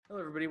Hello,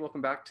 everybody.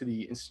 Welcome back to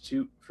the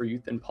Institute for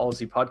Youth and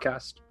Policy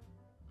podcast.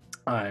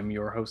 I'm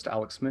your host,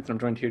 Alex Smith, and I'm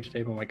joined here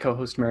today by my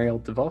co-host,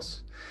 Marielle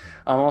DeVos.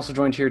 I'm also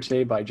joined here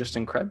today by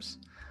Justin Krebs.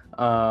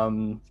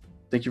 Thank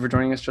you for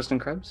joining us, Justin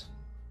Krebs.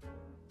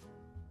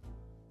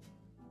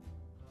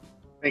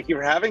 Thank you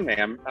for having me.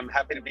 I'm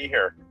happy to be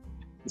here.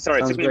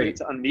 Sorry, it took me a minute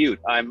to unmute.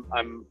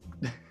 I'm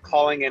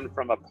calling in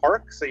from a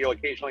park, so you'll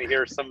occasionally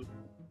hear some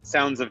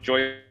sounds of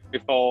joyful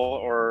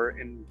or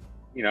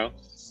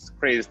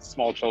crazed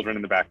small children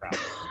in the background.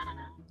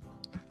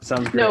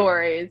 Sounds great. No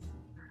worries.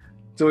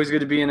 It's always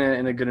good to be in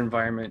a good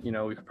environment. You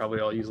know, we could probably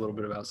all use a little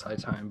bit of outside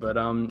time. But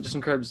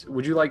Justin Krebs,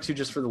 would you like to,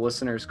 just for the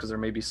listeners, because there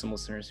may be some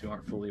listeners who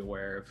aren't fully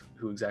aware of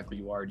who exactly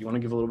you are, do you want to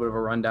give a little bit of a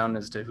rundown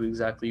as to who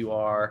exactly you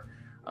are?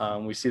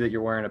 We see that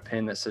you're wearing a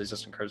pin that says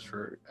Justin Krebs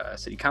for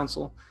City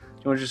Council.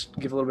 Do you want to just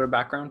give a little bit of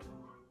background?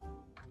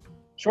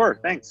 Sure,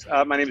 thanks.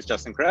 My name is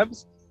Justin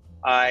Krebs.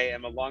 I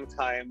am a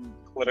longtime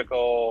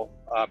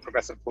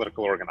progressive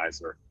political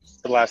organizer.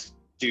 For the last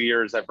few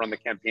years, I've run the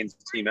campaigns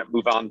team at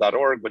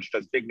MoveOn.org, which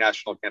does big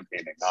national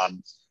campaigning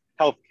on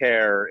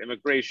healthcare,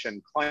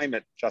 immigration,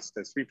 climate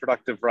justice,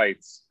 reproductive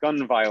rights,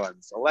 gun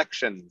violence,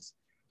 elections.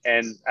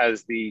 And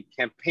as the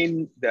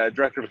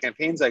director of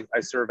campaigns, I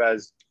serve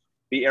as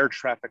the air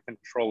traffic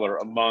controller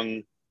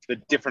among the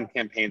different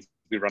campaigns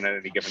we run at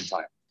any given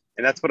time.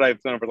 And that's what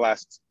I've done over the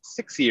last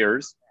 6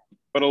 years.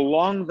 But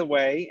along the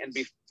way, and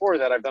before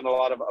that, I've done a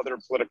lot of other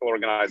political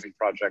organizing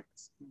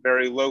projects,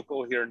 very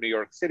local here in New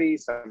York City,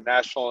 some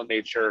national in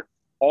nature,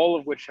 all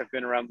of which have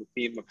been around the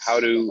theme of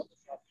how to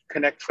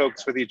connect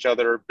folks with each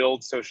other,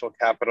 build social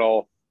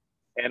capital,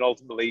 and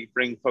ultimately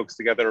bring folks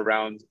together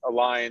around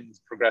aligned,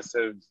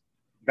 progressive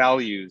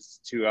values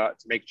to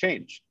make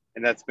change.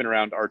 And that's been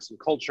around arts and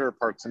culture,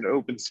 parks and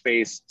open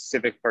space,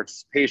 civic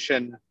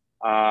participation,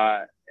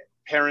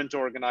 parent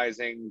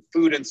organizing,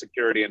 food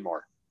insecurity, and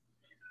more.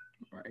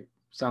 Right.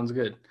 Sounds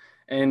good.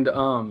 And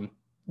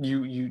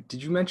you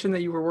did you mention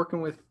that you were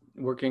working with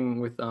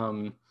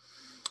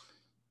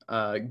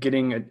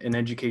getting an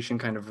education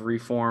kind of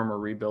reform or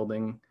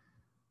rebuilding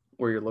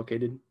where you're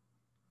located?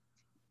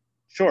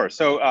 Sure.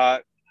 So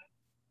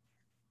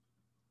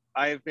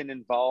I've been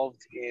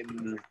involved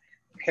in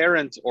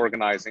parent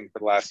organizing for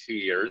the last few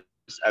years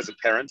as a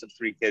parent of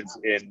 3 kids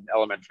in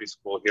elementary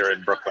school here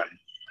in Brooklyn.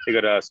 They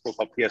go to a school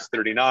called PS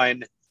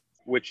 39,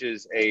 which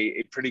is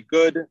a pretty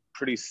good,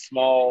 pretty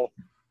small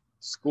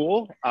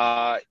school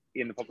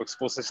in the public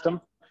school system.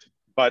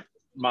 But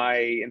my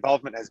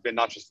involvement has been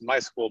not just in my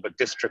school, but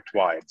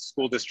district-wide.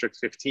 School District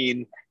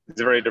 15 is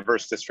a very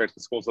diverse district.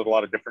 The schools have a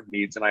lot of different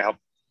needs, and I help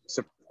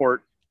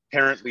support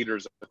parent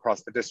leaders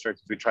across the district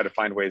as we try to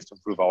find ways to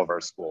improve all of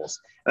our schools.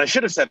 And I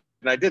should have said,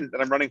 and I didn't,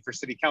 that I'm running for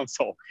city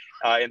council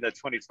in the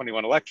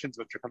 2021 elections,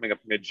 which are coming up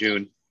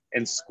mid-June.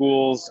 And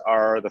schools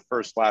are the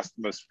first, last,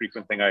 most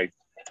frequent thing I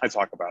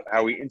talk about.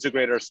 How we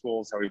integrate our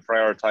schools, how we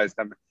prioritize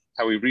them,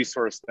 how we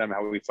resource them,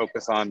 how we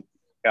focus on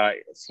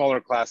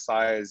smaller class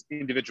size,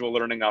 individual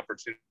learning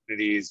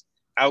opportunities,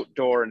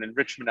 outdoor and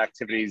enrichment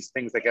activities,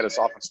 things that get us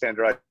off of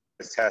standardized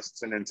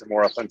tests and into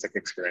more authentic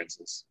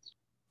experiences.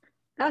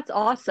 That's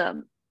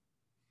awesome.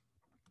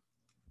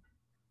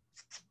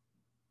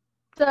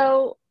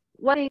 So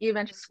one thing you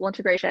mentioned, school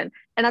integration,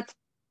 and that's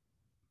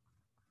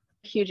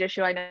a huge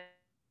issue, I know,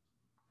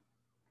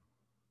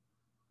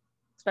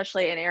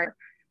 especially in areas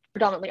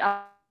predominantly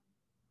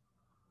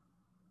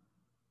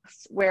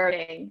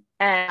wearing,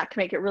 and that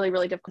can make it really,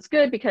 really difficult. It's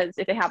good because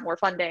if they have more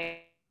funding,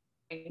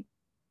 I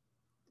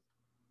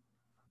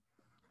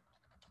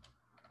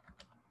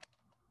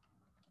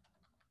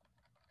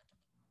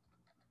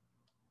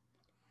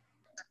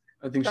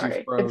think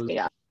she froze.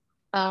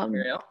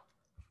 Marielle?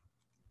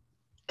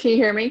 Can you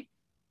hear me?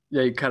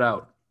 Yeah, you cut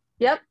out.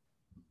 Yep.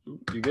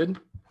 You good?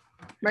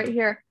 Right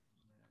here.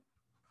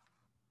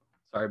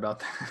 Sorry about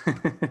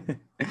that.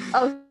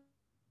 Oh,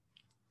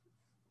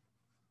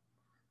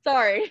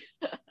 sorry.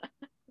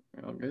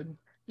 You're all good?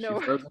 No.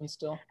 She frozen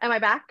still? Am I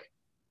back?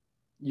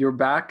 You're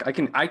back. I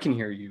can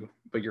hear you,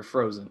 but you're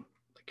frozen.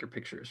 Like your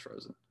picture is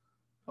frozen.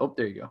 Oh,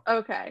 there you go.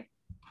 Okay.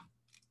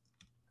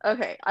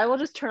 Okay, I will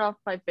just turn off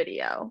my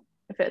video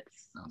if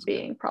it's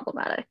being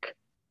problematic.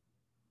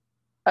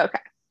 Okay.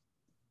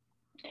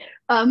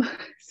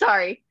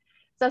 Sorry.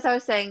 So as I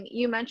was saying,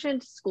 you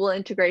mentioned school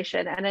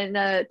integration, and in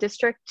a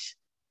district,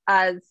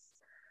 as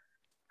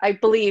I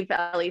believe,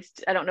 at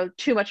least, I don't know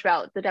too much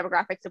about the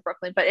demographics of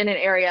Brooklyn, but in an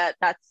area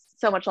that's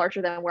so much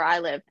larger than where I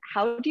live,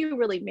 how do you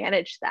really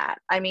manage that?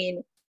 I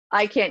mean,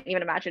 I can't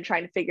even imagine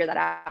trying to figure that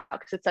out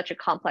because it's such a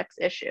complex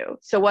issue.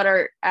 So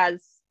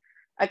as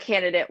a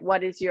candidate,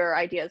 what is your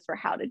ideas for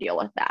how to deal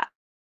with that?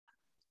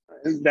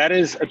 That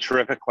is a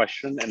terrific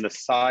question. And the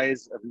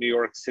size of New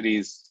York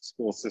City's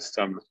school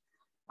system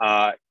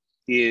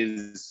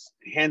is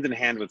hand in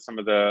hand with some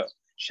of the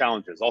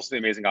challenges, also the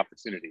amazing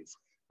opportunities.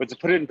 But to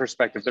put it in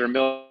perspective, there are a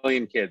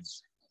million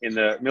students in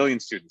the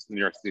New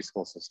York City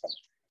school system.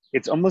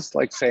 It's almost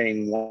like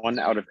saying 1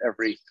 out of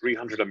every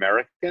 300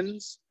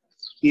 Americans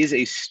is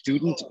a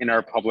student in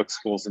our public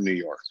schools in New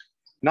York.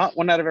 Not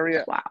 1 out of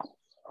every Wow.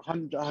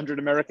 100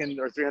 Americans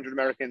or 300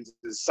 Americans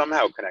is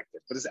somehow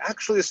connected, but is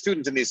actually a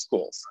student in these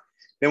schools.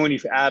 Then when you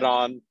add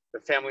on the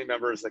family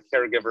members, the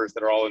caregivers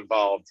that are all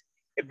involved,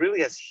 it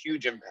really has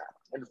huge impact.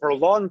 And for a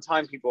long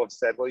time, people have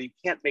said, well, you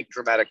can't make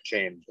dramatic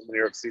change in the New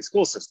York City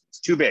school system. It's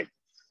too big.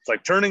 It's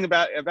like turning a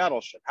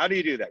battleship. How do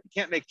you do that? You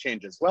can't make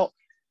changes. Well,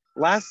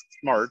 last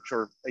March,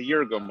 or a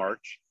year ago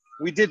March,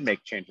 we did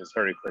make changes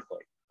very quickly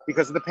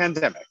because of the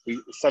pandemic.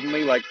 We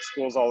suddenly, like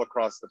schools all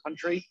across the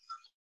country,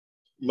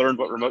 learned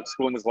what remote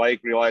schooling was like,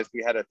 realized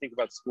we had to think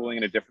about schooling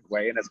in a different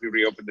way. And as we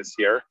reopened this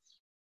year,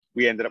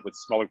 we ended up with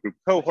smaller group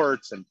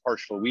cohorts and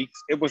partial weeks.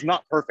 It was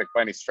not perfect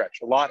by any stretch.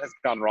 A lot has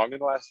gone wrong in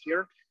the last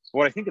year. But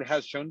what I think it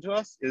has shown to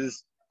us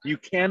is you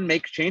can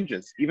make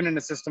changes, even in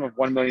a system of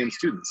 1 million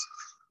students.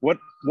 What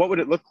would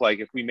it look like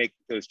if we make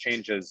those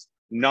changes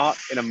not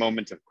in a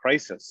moment of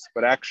crisis,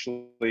 but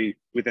actually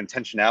with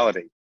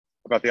intentionality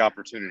about the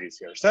opportunities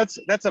here? So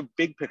that's a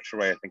big picture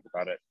way I think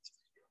about it.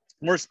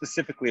 More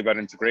specifically about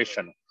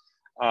integration,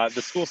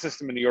 the school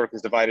system in New York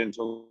is divided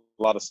into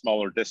a lot of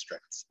smaller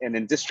districts. And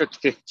in District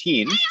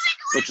 15,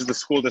 which is the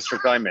school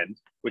district I'm in,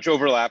 which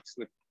overlaps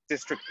with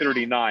District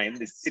 39,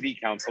 the city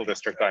council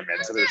district I'm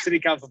in. So there are city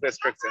council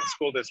districts and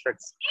school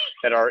districts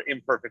that are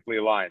imperfectly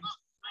aligned.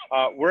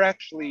 We're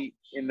actually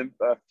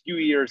a few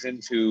years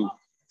into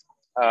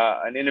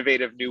an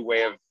innovative new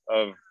way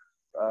of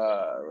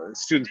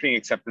students being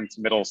accepted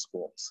into middle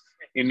schools.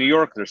 In New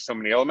York, there's so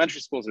many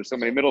elementary schools, there's so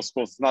many middle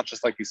schools. It's not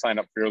just like you sign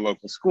up for your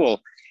local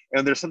school.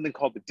 And there's something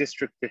called the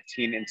District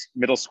 15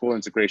 Middle School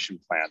Integration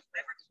Plan,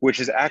 which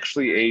is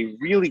actually a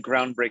really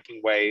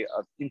groundbreaking way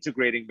of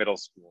integrating middle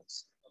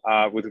schools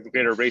with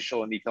greater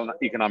racial and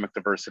economic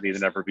diversity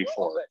than ever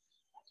before.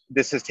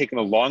 This has taken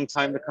a long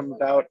time to come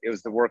about. It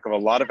was the work of a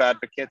lot of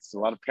advocates, a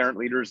lot of parent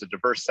leaders, a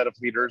diverse set of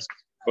leaders,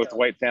 both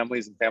white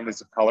families and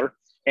families of color.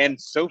 And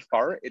so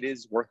far, it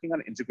is working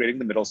on integrating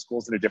the middle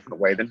schools in a different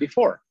way than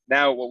before.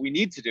 Now, what we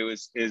need to do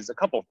is a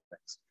couple of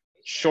things.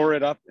 Shore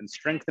it up and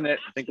strengthen it.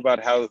 Think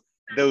about how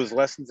those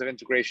lessons of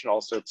integration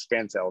also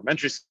expand to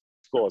elementary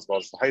school as well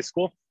as the high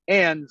school.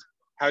 And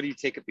how do you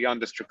take it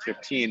beyond District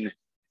 15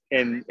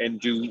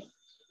 and do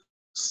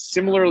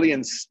similarly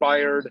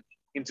inspired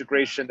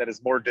integration that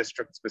is more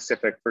district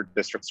specific for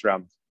districts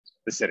around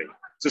the city?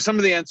 So some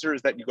of the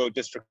answers that you go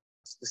district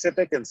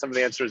specific, and some of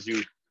the answers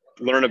you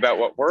learn about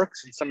what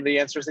works, and some of the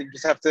answers that you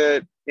just have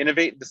to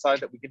innovate and decide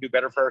that we can do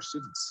better for our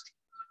students.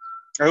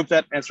 I hope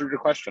that answered your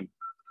question.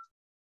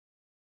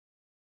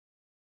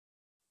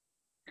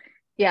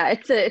 Yeah,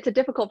 it's a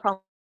difficult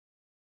problem.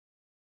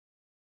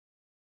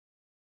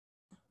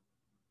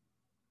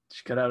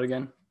 Just cut out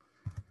again.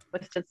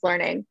 With distance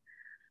learning.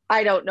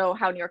 I don't know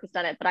how New York has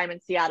done it, but I'm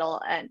in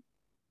Seattle, and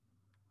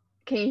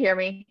can you hear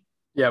me?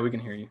 Yeah, we can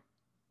hear you.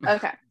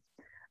 Okay.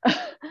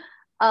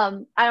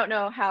 I don't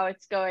know how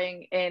it's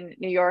going in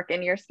New York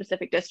in your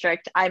specific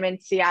district. I'm in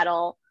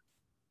Seattle.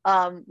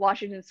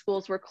 Washington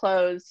schools were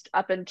closed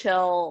up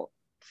until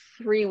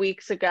 3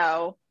 weeks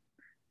ago.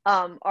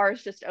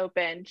 Ours just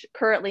opened.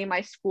 Currently,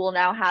 my school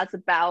now has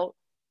about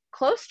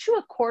close to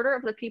a quarter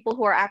of the people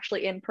who are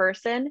actually in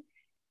person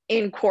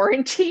in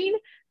quarantine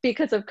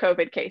because of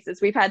COVID cases.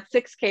 We've had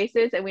 6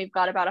 cases and we've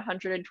got about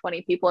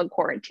 120 people in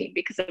quarantine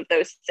because of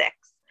those 6.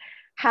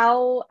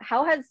 How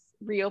has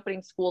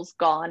reopening schools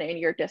gone in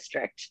your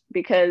district?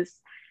 Because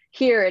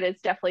here it has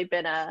definitely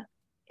been a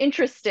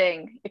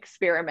interesting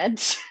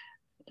experiment.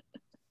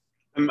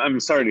 I'm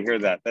sorry to hear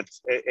that.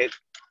 That's it.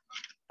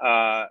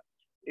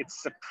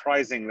 It's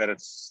surprising that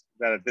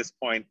at this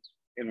point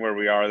in where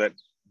we are that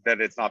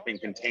it's not being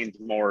contained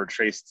more or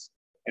traced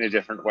in a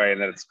different way,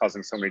 and that it's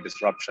causing so many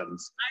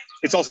disruptions.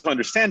 It's also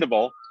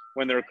understandable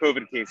when there are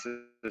COVID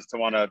cases to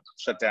want to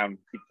shut down,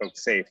 keep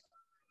folks safe.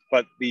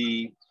 But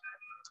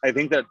I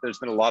think that there's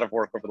been a lot of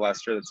work over the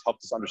last year that's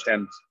helped us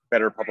understand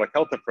better public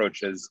health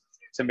approaches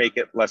to make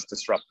it less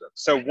disruptive.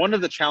 So one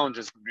of the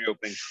challenges of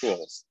reopening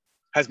schools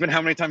has been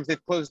how many times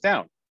they've closed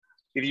down.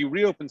 If you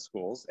reopen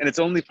schools and it's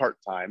only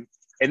part-time,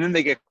 and then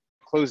they get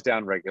closed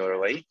down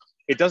regularly,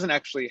 it doesn't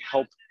actually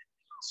help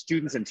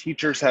students and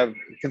teachers have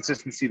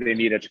consistency they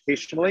need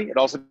educationally. It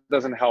also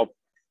doesn't help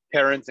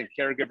parents and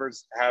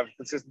caregivers have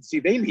consistency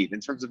they need in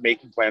terms of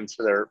making plans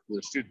for their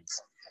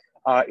students.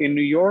 In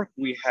New York,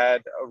 we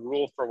had a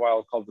rule for a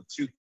while called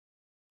the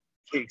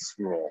 2-case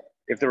rule.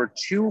 If there were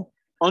 2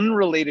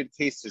 unrelated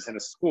cases in a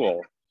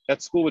school,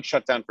 that school would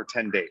shut down for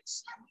 10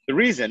 days. The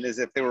reason is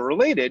if they were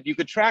related, you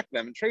could track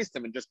them and trace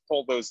them and just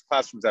pull those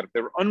classrooms out. If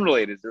they were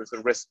unrelated, there was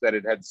a risk that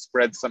it had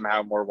spread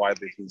somehow more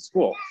widely through the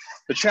school.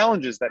 The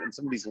challenge is that in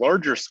some of these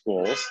larger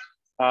schools,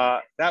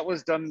 that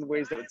was done in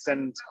ways that would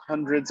send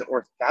hundreds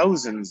or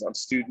thousands of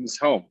students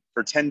home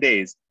for 10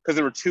 days because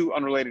there were 2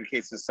 unrelated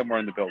cases somewhere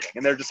in the building.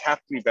 And there just have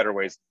to be better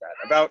ways than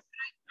that. About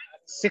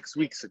 6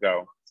 weeks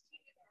ago,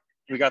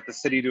 we got the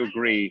city to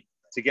agree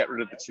to get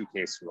rid of the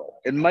 2-case rule.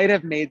 It might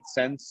have made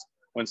sense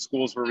when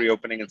schools were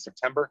reopening in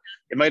September.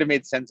 It might have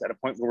made sense at a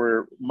point where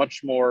we're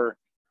much more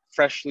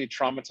freshly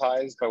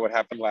traumatized by what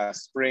happened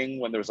last spring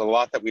when there was a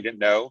lot that we didn't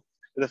know.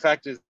 But the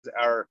fact is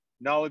our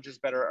knowledge is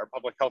better, our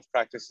public health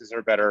practices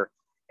are better,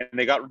 and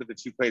they got rid of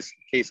the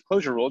case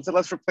closure rule and said,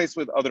 let's replace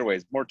with other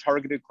ways, more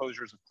targeted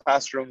closures of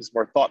classrooms,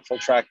 more thoughtful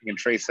tracking and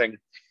tracing.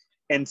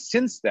 And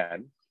since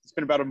then, it's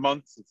been about a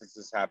month since this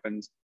has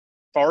happened.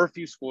 Far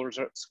few schools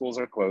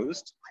are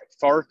closed.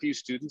 Far few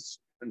students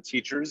and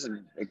teachers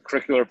and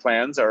curricular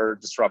plans are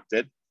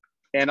disrupted.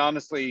 And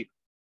honestly,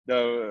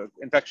 the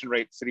infection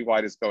rate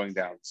citywide is going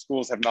down.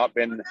 Schools have not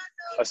been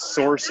a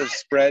source of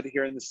spread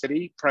here in the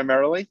city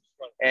primarily.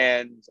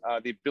 And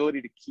the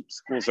ability to keep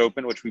schools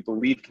open, which we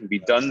believe can be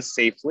done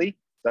safely,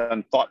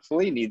 done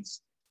thoughtfully,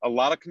 needs a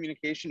lot of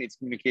communication, needs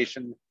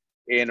communication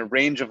in a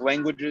range of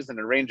languages and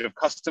a range of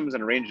customs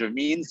and a range of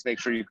means to make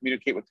sure you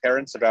communicate with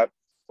parents about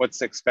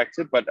what's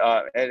expected. But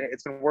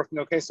it's been working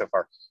okay so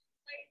far.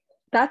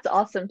 That's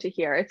awesome to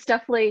hear. It's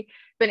definitely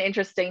been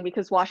interesting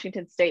because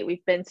Washington State,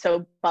 we've been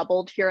so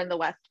bubbled here in the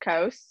West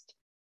Coast.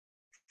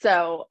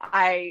 So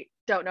I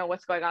don't know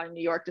what's going on in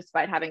New York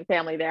despite having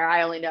family there.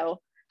 I only know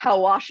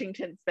how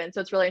Washington's been. So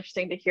it's really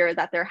interesting to hear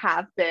that there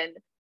have been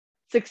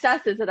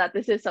successes and that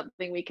this is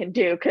something we can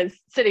do, because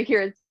sitting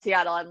here in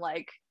Seattle, I'm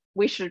like,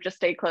 we should have just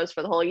stayed closed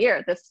for the whole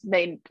year. This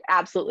made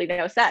absolutely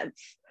no sense.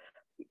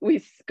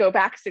 We go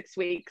back 6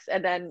 weeks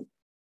and then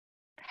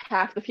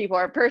half the people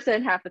are in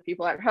person, half the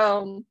people are at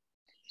home,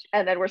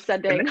 and then we're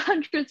sending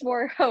hundreds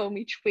more home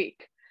each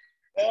week.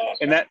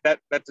 And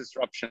that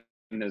disruption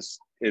is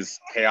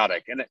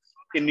chaotic. And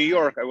in New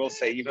York, I will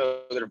say, even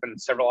though there have been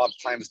several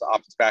times to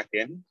opt back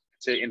in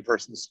to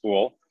in-person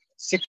school,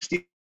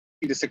 60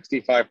 to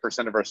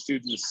 65% of our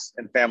students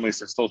and families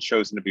have still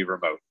chosen to be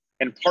remote.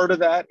 And part of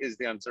that is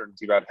the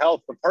uncertainty about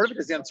health, but part of it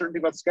is the uncertainty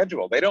about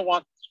schedule. They don't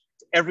want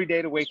every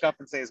day to wake up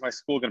and say, is my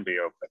school going to be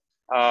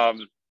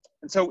open?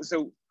 And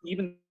so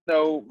even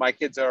though my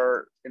kids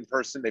are in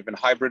person, they've been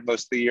hybrid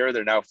most of the year,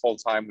 they're now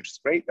full-time, which is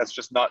great. That's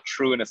just not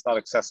true, and it's not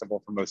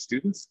accessible for most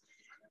students.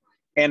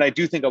 And I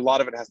do think a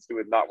lot of it has to do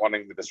with not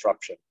wanting the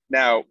disruption.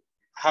 Now,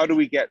 how do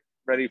we get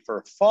ready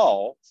for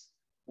fall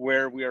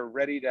where we are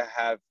ready to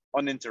have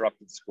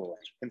uninterrupted schooling,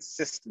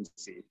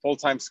 consistency,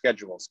 full-time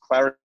schedules,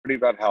 clarity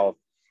about health?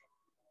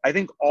 I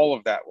think all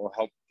of that will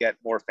help get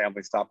more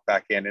families to opt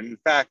back in. And in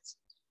fact,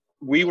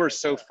 we were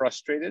so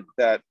frustrated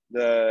that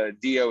the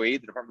DOE, the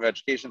Department of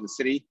Education, the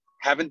city,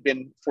 haven't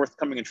been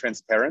forthcoming and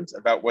transparent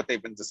about what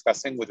they've been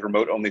discussing with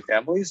remote-only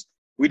families.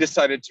 We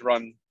decided to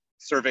run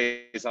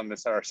surveys on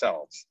this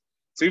ourselves.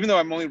 So even though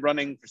I'm only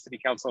running for city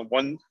council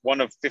in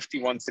one of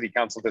 51 city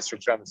council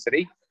districts around the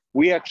city,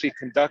 we actually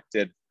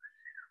conducted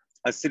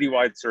a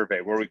citywide survey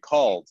where we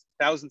called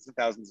thousands and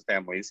thousands of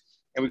families,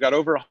 and we got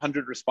over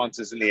 100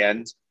 responses in the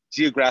end,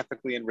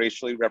 geographically and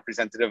racially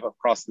representative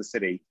across the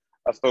city,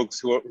 of folks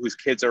whose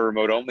kids are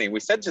remote only. And we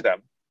said to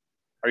them,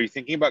 are you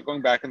thinking about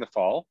going back in the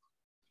fall?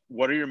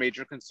 What are your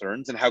major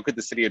concerns and how could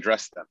the city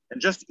address them?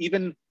 And just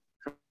even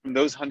from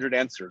those 100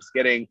 answers,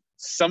 getting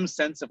some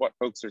sense of what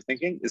folks are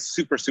thinking is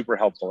super, super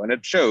helpful. And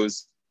it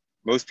shows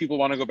most people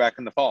want to go back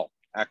in the fall.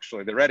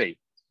 Actually, they're ready.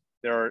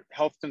 There are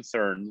health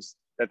concerns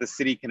that the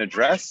city can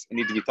address and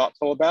need to be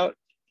thoughtful about.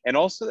 And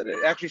also that it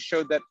actually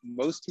showed that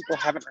most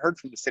people haven't heard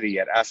from the city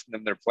yet, asking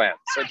them their plans.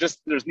 So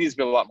there needs to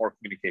be a lot more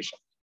communication.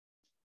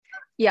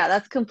 Yeah,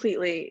 that's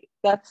completely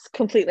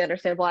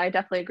understandable. I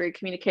definitely agree.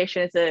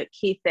 Communication is a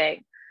key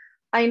thing.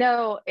 I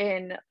know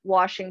in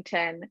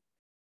Washington,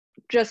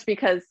 just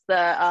because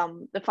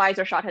the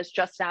Pfizer shot has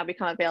just now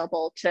become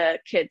available to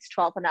kids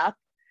 12 and up,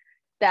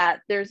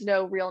 that there's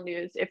no real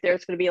news if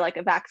there's going to be like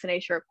a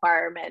vaccination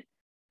requirement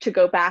to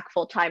go back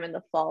full time in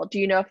the fall. Do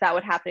you know if that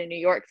would happen in New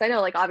York? Because I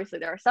know, like, obviously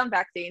there are some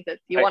vaccines, if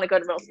you want to go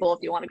to middle school, if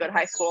you want to go to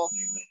high school,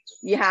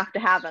 you have to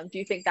have them. Do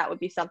you think that would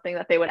be something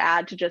that they would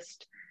add to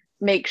just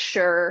make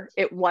sure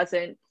it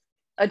wasn't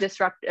a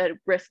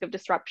risk of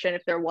disruption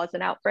if there was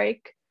an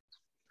outbreak?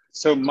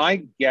 So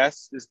my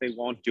guess is they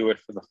won't do it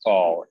for the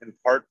fall, in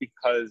part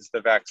because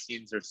the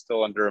vaccines are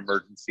still under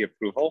emergency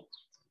approval,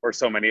 or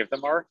so many of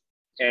them are.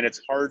 And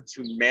it's hard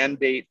to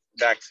mandate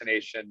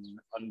vaccination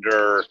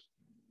under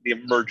the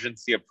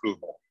emergency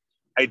approval.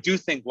 I do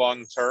think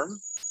long-term,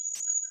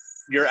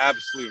 you're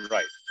absolutely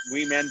right.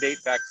 We mandate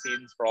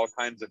vaccines for all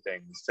kinds of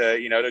things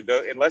to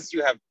go, unless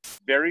you have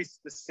very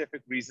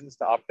specific reasons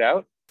to opt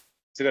out,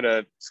 to go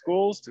to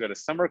schools, to go to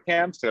summer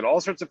camps, to go to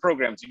all sorts of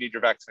programs, you need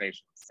your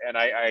vaccinations. And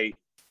I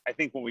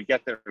think when we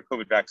get there,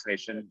 COVID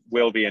vaccination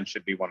will be and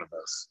should be one of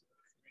those.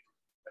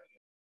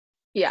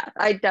 Yeah,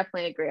 I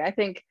definitely agree. I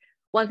think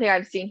one thing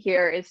I've seen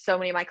here is so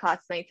many of my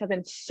classmates have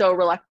been so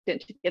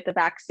reluctant to get the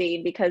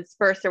vaccine because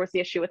first there was the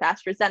issue with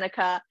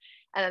AstraZeneca,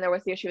 and then there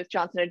was the issue with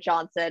Johnson &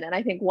 Johnson. And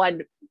I think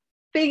one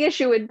big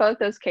issue in both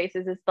those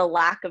cases is the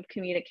lack of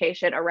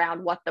communication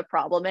around what the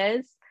problem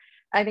is.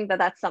 I think that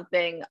that's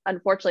something,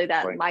 unfortunately,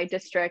 that Right. my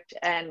district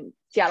and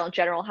Seattle in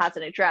general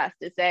hasn't addressed,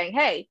 is saying,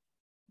 hey,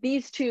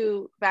 these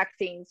two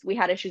vaccines, we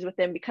had issues with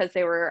them because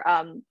they were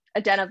using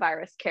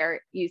adenovirus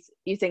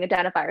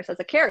as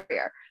a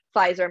carrier.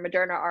 Pfizer and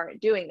Moderna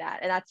aren't doing that.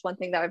 And that's one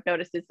thing that I've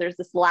noticed is there's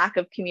this lack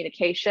of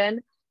communication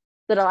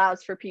that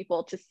allows for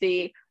people to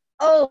see,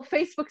 oh,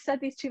 Facebook said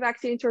these two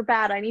vaccines were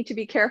bad. I need to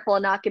be careful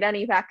and not get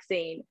any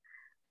vaccine.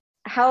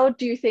 how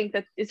do you think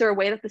that, is there a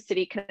way that the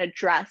city can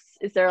address,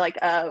 is there like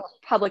a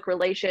public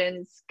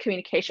relations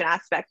communication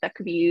aspect that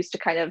could be used to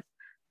kind of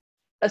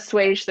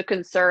assuage the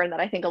concern that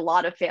I think a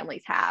lot of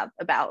families have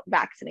about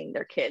vaccinating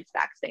their kids,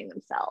 vaccinating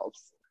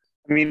themselves?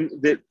 I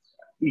mean,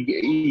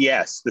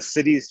 yes, the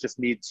cities just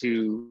need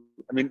to,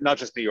 I mean, not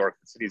just New York,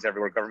 the cities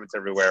everywhere, governments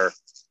everywhere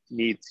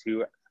need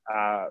to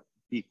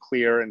be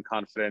clear and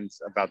confident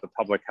about the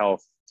public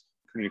health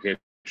communications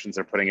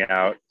they're putting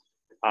out.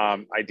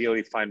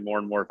 Ideally, find more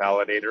and more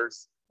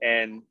validators.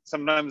 And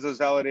sometimes those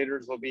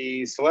validators will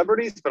be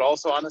celebrities, but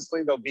also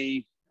honestly, they'll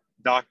be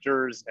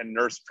doctors and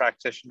nurse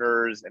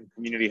practitioners and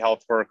community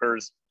health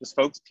workers, just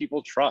folks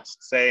people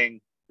trust,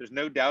 saying, there's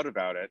no doubt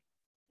about it,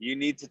 you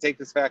need to take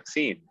this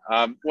vaccine.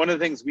 One of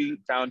the things we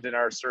found in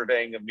our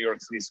surveying of New York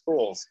City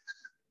schools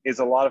is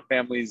a lot of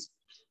families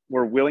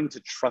were willing to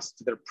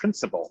trust their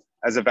principal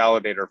as a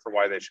validator for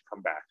why they should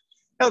come back.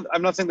 Now,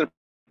 I'm not saying the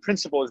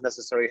principal is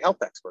necessarily a health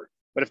expert,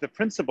 but if the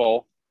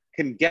principal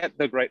can get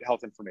the right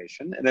health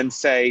information and then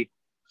say,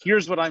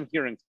 here's what I'm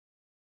hearing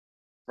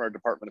from our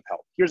Department of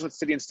Health, here's what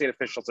city and state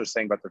officials are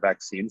saying about the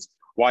vaccines,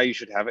 why you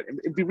should have it, and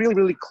it'd be really,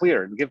 really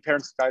clear and give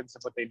parents guidance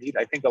of what they need.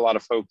 I think a lot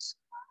of folks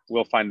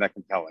will find that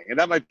compelling. And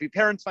that might be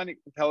parents finding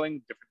it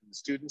compelling, different than the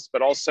students,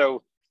 but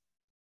also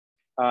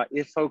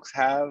if folks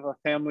have a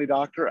family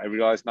doctor, I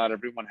realize not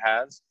everyone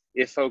has,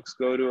 if folks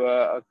go to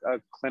a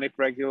clinic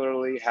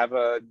regularly, have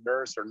a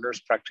nurse or nurse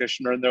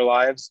practitioner in their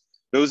lives,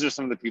 those are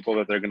some of the people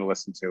that they're going to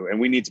listen to. And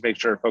we need to make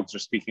sure folks are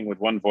speaking with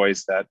one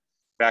voice, that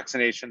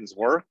vaccinations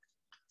work,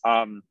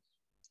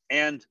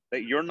 and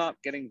that you're not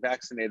getting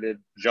vaccinated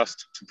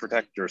just to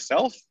protect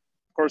yourself.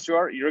 Of course you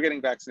are. You're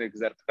getting vaccinated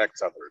because that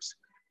affects others.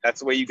 That's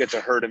the way you get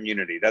to herd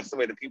immunity. That's the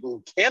way the people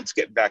who can't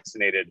get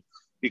vaccinated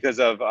because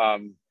of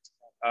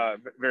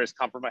various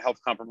health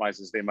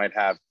compromises they might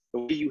have, the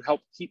way you help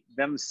keep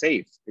them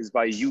safe is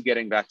by you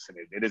getting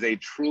vaccinated. It is a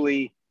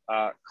truly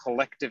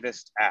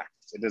collectivist act.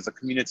 It is a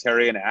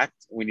communitarian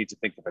act. We need to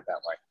think of it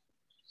that way.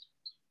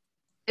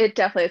 It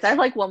definitely is. I have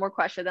like one more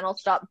question, then I'll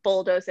stop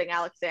bulldozing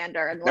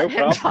Alexander and let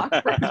him talk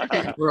for a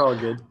minute. We're all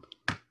good.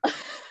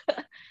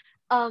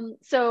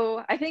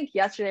 So I think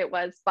yesterday it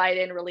was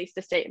Biden released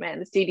a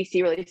statement, the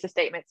CDC released a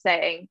statement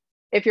saying,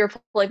 if you're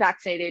fully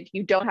vaccinated,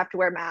 you don't have to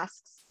wear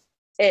masks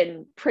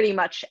in pretty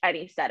much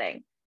any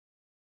setting.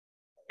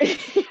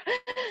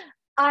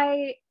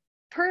 I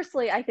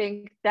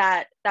think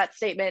that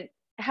statement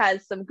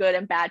has some good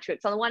and bad to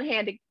it. So on the one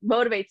hand, it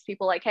motivates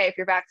people like, hey, if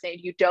you're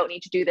vaccinated, you don't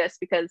need to do this,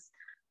 because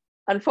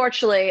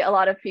unfortunately, a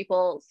lot of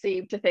people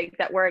seem to think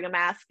that wearing a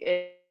mask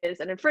is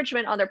an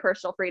infringement on their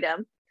personal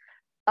freedom.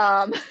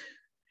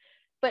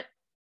 But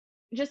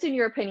just in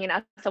your opinion,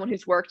 as someone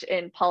who's worked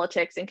in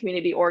politics and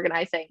community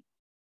organizing,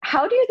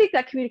 how do you think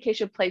that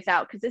communication plays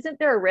out? Because isn't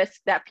there a risk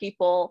that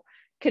people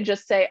can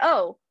just say,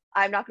 oh,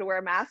 I'm not going to wear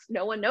a mask,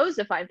 no one knows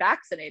if I'm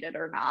vaccinated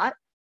or not?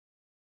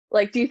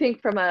 Like, do you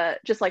think from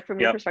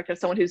your perspective,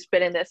 someone who's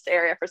been in this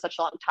area for such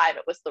a long time,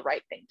 it was the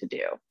right thing to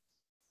do?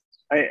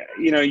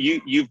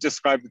 You've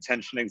described the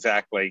tension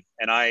exactly,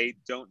 and I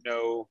don't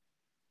know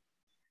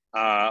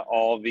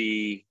all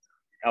the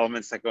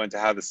elements that go into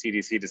how the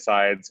CDC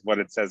decides what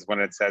it says when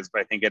it says,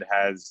 but I think it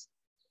has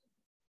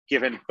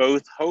given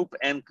both hope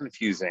and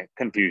confusion.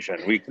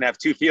 We can have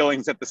two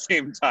feelings at the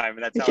same time,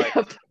 and that's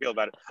how I feel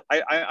about it.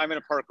 I'm in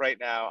a park right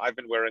now. I've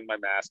been wearing my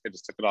mask. I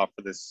just took it off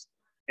for this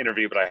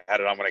interview, but I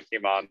had it on when I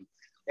came on.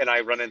 And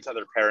I run into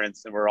other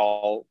parents, and we're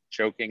all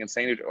joking and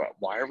saying,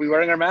 why are we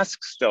wearing our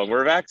masks still?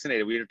 We're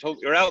vaccinated.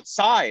 We're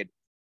outside.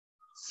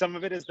 Some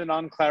of it is the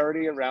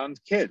non-clarity around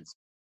kids,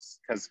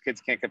 because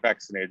kids can't get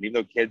vaccinated. Even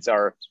though kids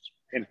are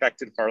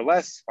infected far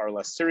less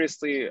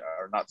seriously,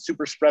 are not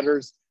super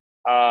spreaders,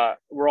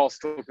 we're all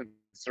still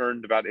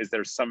concerned about, is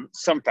there some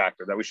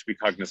factor that we should be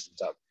cognizant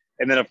of?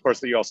 And then, of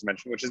course, that you also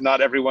mentioned, which is not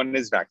everyone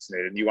is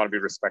vaccinated, and you want to be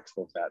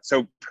respectful of that.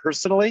 So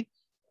personally,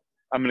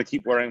 I'm going to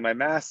keep wearing my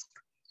mask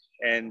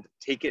and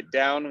take it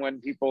down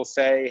when people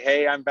say,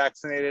 hey, I'm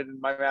vaccinated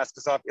and my mask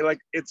is off. It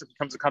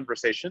becomes a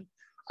conversation.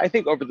 I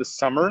think over the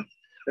summer,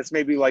 that's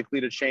maybe likely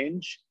to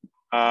change.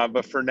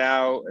 But for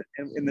now,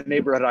 in the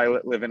neighborhood I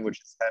live in, which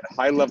has had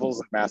high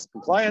levels of mask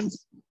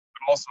compliance,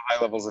 but also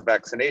high levels of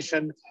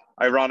vaccination,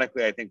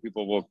 ironically, I think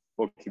people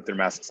will keep their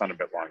masks on a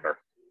bit longer.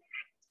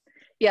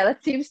 Yeah,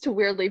 that seems to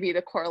weirdly be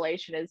the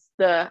correlation, is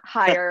the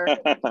higher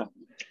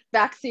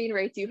vaccine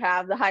rates you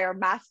have, the higher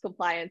mask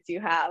compliance you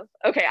have.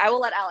 Okay, I will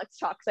let Alex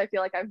talk, because I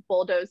feel like I've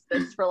bulldozed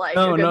this for like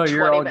a good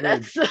 20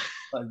 minutes.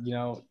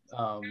 The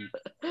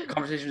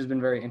conversation has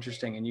been very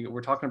interesting, and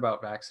we're talking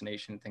about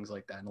vaccination and things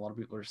like that, and a lot of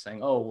people are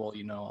saying, oh, well,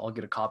 I'll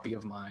get a copy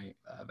of my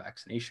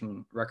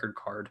vaccination record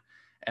card,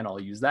 and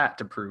I'll use that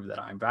to prove that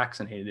I'm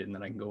vaccinated, and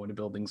then I can go into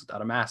buildings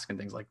without a mask and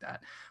things like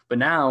that. But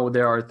now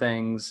there are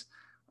things,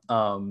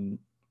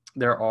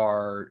 there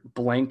are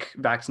blank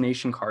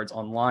vaccination cards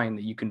online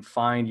that you can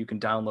find, you can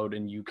download,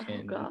 and you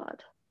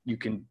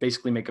can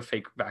basically make a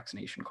fake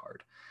vaccination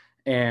card.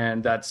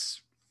 And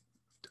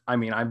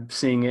I'm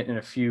seeing it in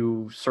a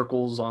few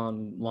circles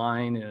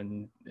online,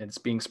 and it's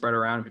being spread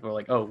around. People are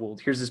like, oh, well,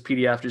 here's this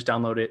PDF, just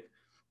download it.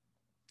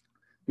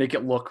 make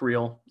it look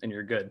real, and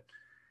you're good.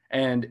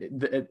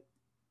 And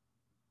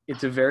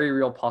it's a very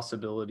real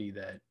possibility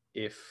that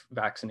if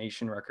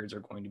vaccination records are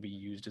going to be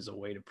used as a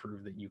way to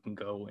prove that you can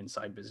go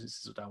inside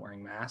businesses without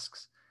wearing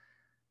masks,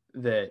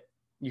 that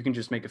you can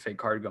just make a fake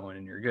card going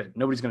and you're good.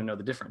 Nobody's going to know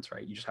the difference,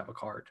 right? You just have a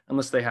card,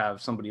 unless they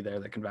have somebody there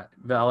that can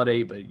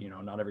validate, but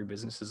not every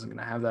business isn't going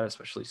to have that,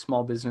 especially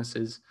small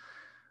businesses.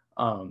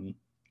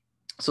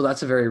 So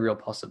that's a very real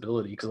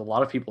possibility, because a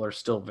lot of people are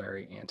still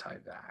very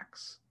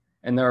anti-vax.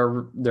 And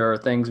there are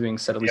things being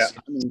said, at least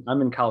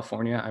I'm in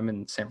California, I'm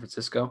in San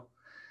Francisco.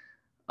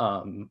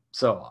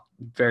 So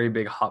very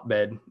big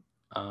hotbed.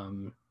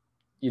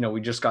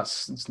 We just got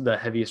the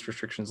heaviest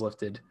restrictions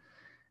lifted,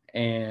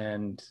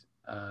 and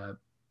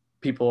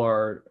people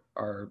are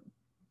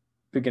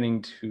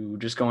beginning to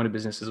just go into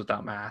businesses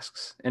without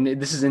masks. And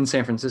this is in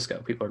San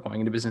Francisco. People are going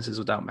into businesses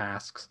without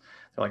masks.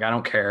 They're like, I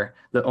don't care.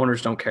 The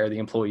owners don't care. The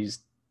employees,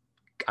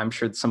 I'm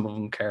sure some of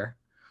them care,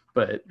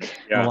 but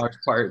in a large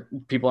part,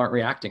 people aren't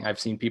reacting. I've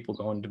seen people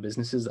go into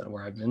businesses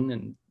where I've been,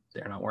 and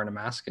they're not wearing a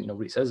mask and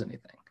nobody says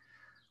anything.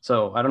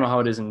 So I don't know how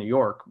it is in New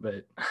York,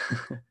 but.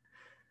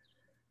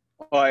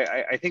 Well,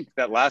 I think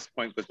that last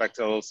point goes back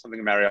to something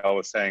Marielle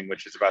was saying,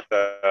 which is about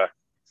the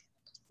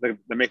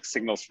mixed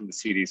signals from the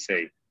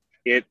CDC.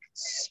 It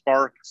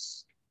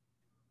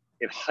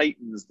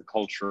heightens the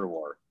culture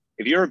war.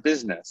 If you're a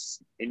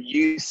business and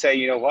you say,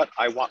 you know what,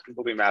 I want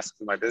people to be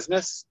masked in my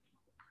business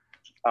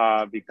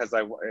because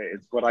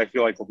it's what I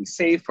feel like will be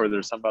safe, or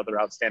there's some other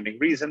outstanding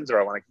reasons,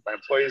 or I want to keep my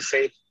employees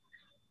safe,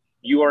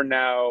 you are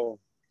now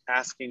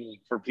asking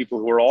for people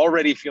who are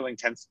already feeling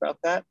tense about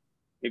that,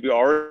 maybe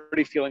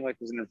already feeling like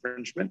there's an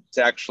infringement,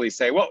 to actually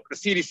say, well, the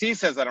CDC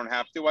says I don't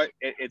have to.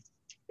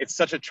 It's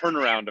such a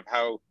turnaround of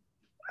how,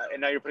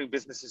 and now you're putting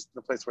businesses in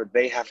a place where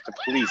they have to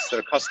police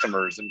their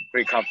customers and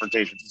create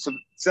confrontations.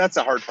 So that's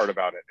the hard part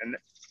about it. And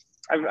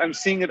I'm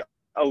seeing it,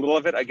 a little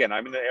of it. Again,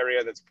 I'm in an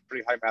area that's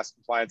pretty high mask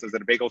compliance. I was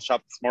at a bagel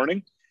shop this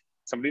morning.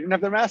 Somebody didn't have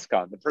their mask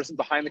on. The person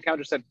behind the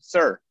counter said,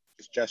 sir,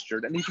 just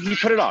gestured, and he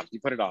put it on. He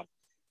put it on.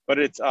 But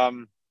it's,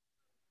 none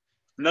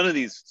of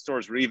these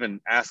stores were even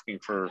asking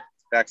for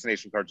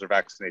vaccination cards or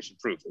vaccination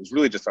proof. It was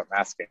really just about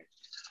masking.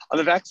 On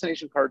the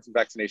vaccination cards and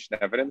vaccination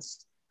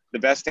evidence, the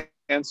best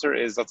answer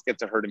is let's get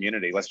to herd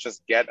immunity. Let's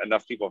just get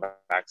enough people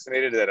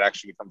vaccinated that it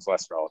actually becomes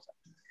less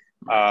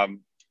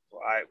relevant.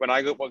 When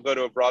I go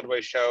to a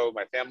Broadway show,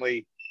 my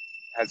family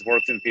has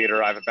worked in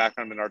theater. I have a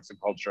background in arts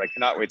and culture. I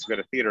cannot wait to go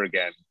to theater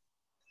again.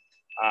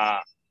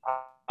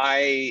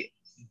 I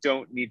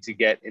don't need to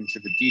get into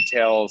the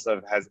details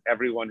of has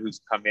everyone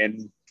who's come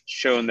in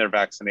shown their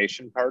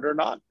vaccination card or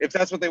not. If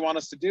that's what they want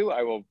us to do,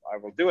 I will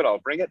do it. I'll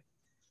bring it.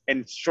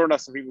 And sure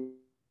enough, some people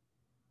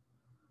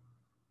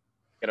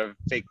get a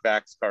fake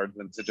vax card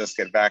than to just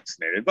get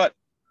vaccinated. But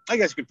I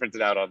guess you can print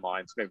it out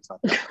online, so maybe it's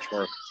not that much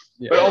work.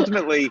 Yeah. But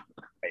ultimately,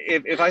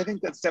 if I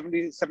think that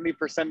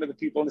 70% of the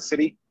people in the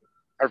city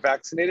are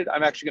vaccinated,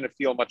 I'm actually going to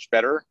feel much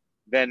better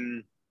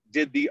than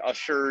did the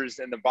ushers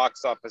and the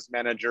box office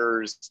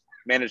managers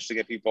manage to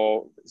get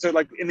people. So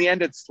like in the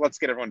end, it's let's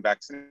get everyone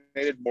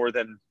vaccinated more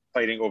than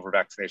fighting over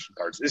vaccination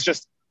cards. It's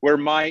just where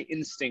my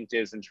instinct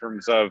is in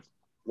terms of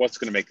what's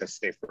going to make us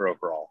safer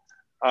overall.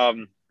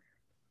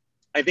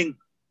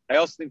 I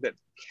also think that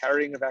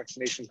carrying a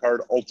vaccination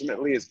card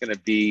ultimately is going to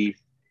be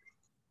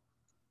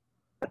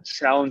a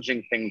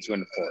challenging thing to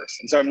enforce.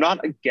 And so I'm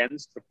not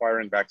against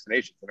requiring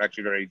vaccinations. I'm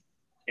actually very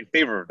in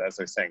favor of it, as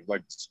I was saying,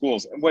 like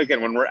schools. And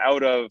again, when we're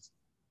out of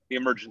the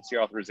emergency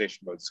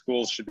authorization mode,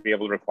 schools should be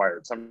able to require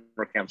it. Summer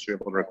camps should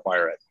be able to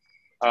require it.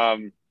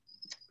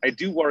 I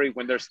do worry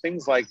when there's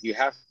things like you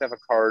have to have a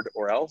card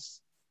or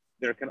else,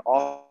 there can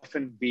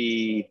often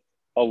be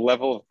a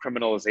level of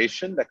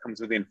criminalization that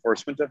comes with the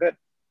enforcement of it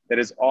that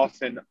is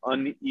often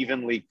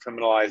unevenly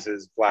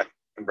criminalizes Black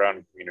and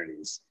brown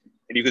communities.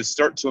 And you can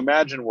start to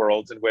imagine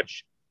worlds in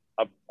which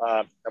a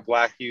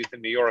Black youth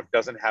in New York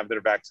doesn't have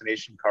their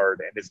vaccination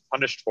card and is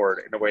punished for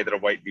it in a way that a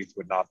white youth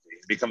would not be.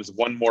 It becomes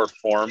one more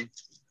form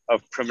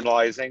of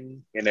criminalizing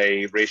in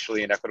a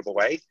racially inequitable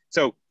way.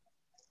 So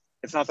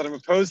it's not that I'm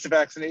opposed to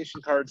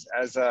vaccination cards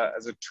as a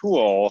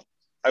tool.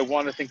 I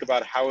want to think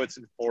about how it's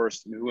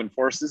enforced and who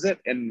enforces it,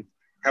 and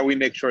how we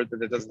make sure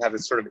that it doesn't have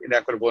this sort of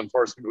inequitable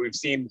enforcement we've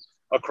seen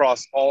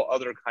across all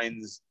other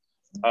kinds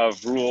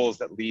of rules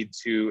that lead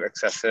to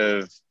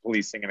excessive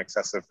policing and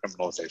excessive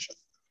criminalization.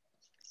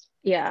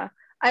 Yeah,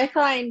 I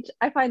find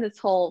this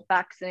whole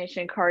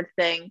vaccination card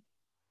thing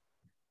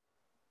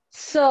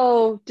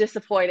so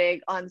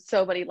disappointing on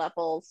so many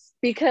levels,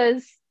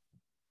 because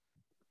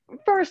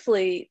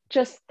firstly,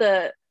 just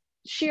the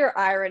sheer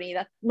irony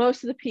that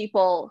most of the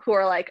people who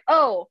are like,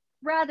 oh,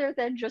 rather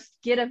than just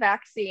get a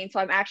vaccine, so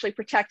I'm actually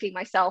protecting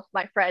myself,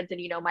 my friends,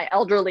 and my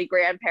elderly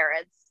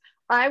grandparents,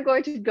 I'm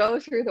going to go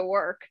through the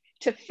work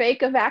to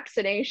fake a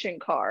vaccination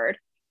card,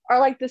 are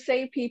like the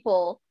same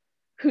people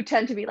who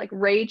tend to be like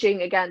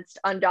raging against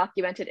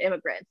undocumented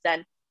immigrants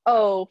and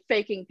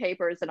faking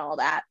papers and all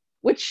that,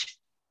 which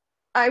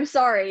I'm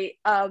sorry,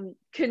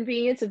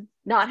 convenience of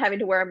not having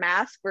to wear a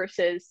mask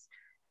versus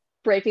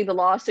breaking the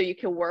law so you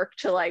can work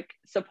to like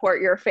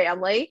support your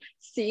family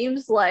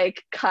seems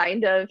like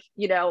kind of,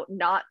 you know,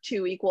 not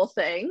two equal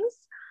things.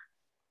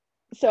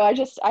 So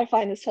I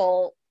find this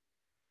whole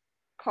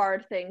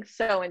card thing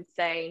so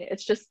insane.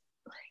 It's just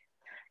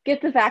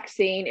get the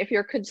vaccine. If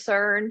you're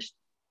concerned,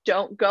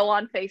 don't go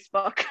on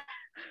Facebook,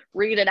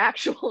 read an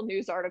actual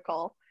news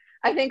article.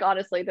 I think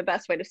honestly the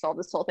best way to solve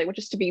this whole thing would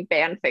just to be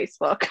ban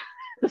Facebook at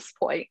this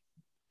point.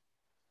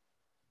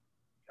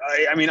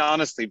 I mean,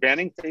 honestly,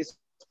 banning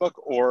Facebook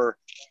or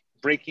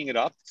breaking it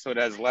up so it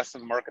has less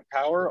of market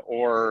power,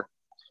 or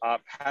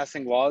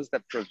passing laws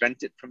that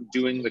prevent it from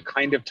doing the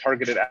kind of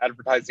targeted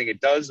advertising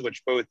it does,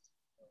 which both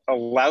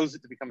allows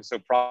it to become so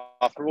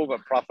profitable,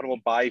 but profitable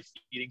by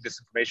feeding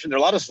disinformation. There are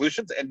a lot of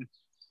solutions, and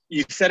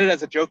you said it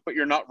as a joke, but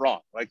you're not wrong.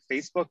 Like,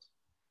 Facebook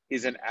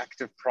is an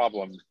active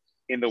problem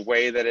in the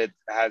way that it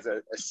has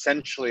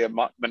essentially a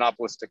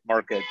monopolistic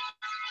market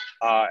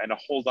and a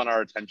hold on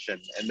our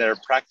attention. And their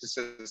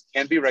practices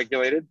can be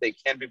regulated. They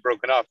can be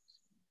broken up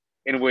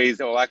in ways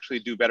that will actually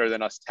do better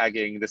than us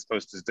tagging this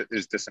post as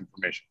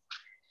disinformation.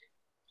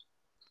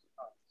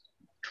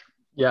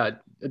 Yeah,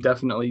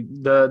 definitely.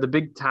 The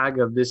big tag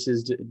of this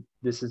is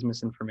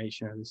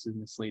misinformation, or this is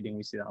misleading.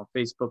 We see that on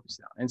Facebook, we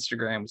see that on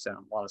Instagram, we see that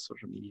on a lot of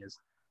social medias.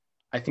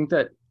 I think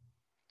that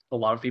a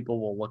lot of people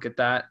will look at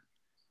that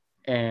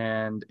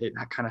and it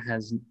kind of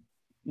has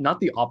not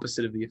the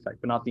opposite of the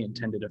effect, but not the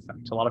intended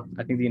effect.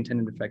 I think the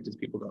intended effect is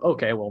people go,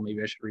 okay, well,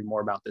 maybe I should read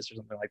more about this or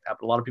something like that.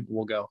 But a lot of people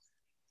will go,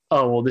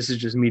 oh, well, this is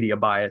just media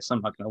bias.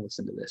 I'm not going to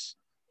listen to this.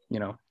 You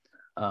know,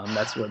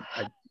 that's what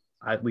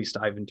at least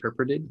I've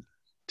interpreted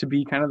to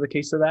be kind of the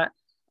case of that.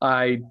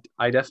 I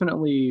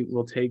definitely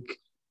will take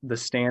the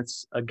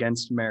stance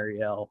against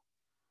Marielle,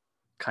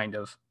 kind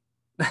of.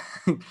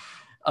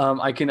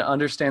 I can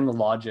understand the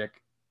logic,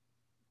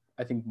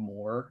 I think,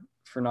 more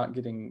for not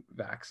getting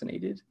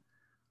vaccinated.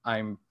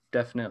 I'm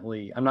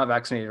not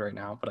vaccinated right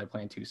now, but I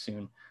plan to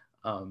soon.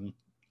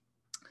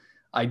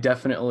 I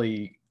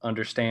definitely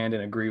understand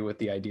and agree with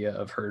the idea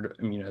of herd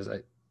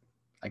immunization.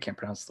 I can't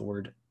pronounce the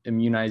word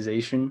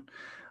immunization.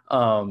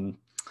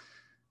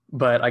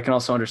 But I can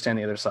also understand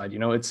the other side. You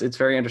know, it's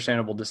very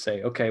understandable to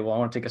say, okay, well, I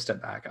want to take a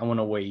step back. I want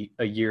to wait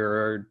a year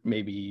or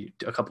maybe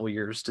a couple of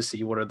years to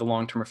see what are the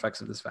long-term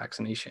effects of this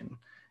vaccination.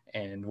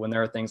 And when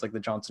there are things like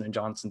the Johnson &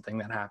 Johnson thing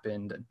that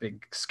happened, a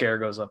big scare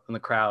goes up in the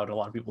crowd, a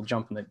lot of people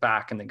jump in the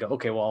back and they go,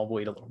 okay, well, I'll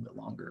wait a little bit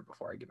longer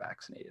before I get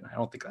vaccinated. And I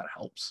don't think that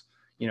helps,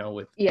 you know,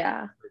 with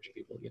encouraging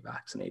people to get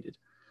vaccinated.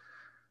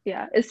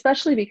 Yeah,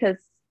 especially because,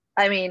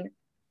 I mean,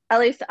 at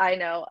least I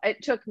know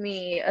it took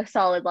me a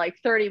solid like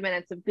 30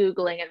 minutes of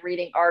Googling and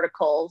reading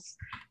articles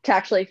to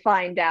actually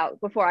find out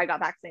before I got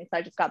vaccinated, because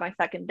I just got my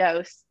second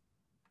dose,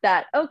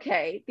 that,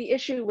 okay, the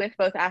issue with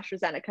both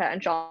AstraZeneca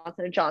and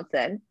Johnson &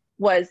 Johnson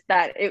was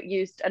that it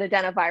used an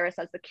adenovirus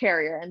as the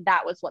carrier, and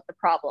that was what the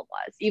problem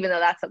was, even though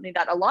that's something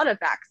that a lot of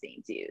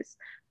vaccines use.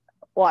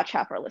 Watch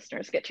half our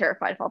listeners get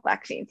terrified of all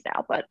vaccines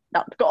now, but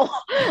not the goal.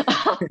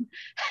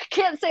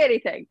 Can't say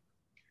anything.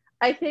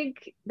 I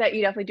think that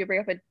you definitely do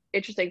bring up an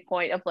interesting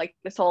point of like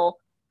this whole,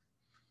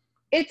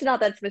 it's not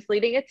that it's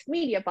misleading, it's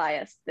media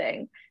bias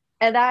thing.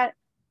 And that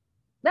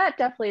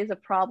definitely is a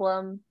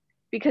problem,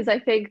 because I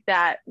think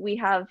that we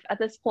have at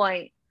this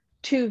point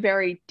two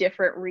very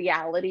different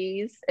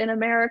realities in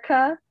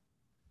America.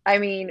 I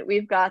mean,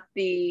 we've got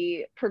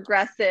the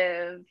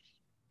progressive,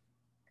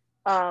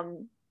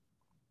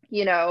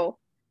 you know,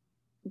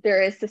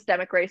 there is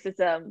systemic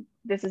racism.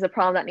 This is a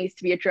problem that needs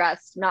to be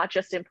addressed, not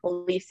just in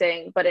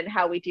policing, but in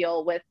how we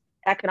deal with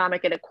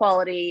economic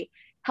inequality,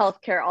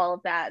 healthcare, all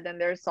of that. And then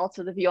there's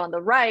also the view on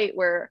the right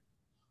where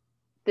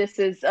this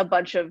is a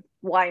bunch of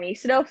whiny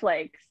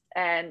snowflakes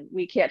and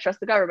we can't trust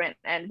the government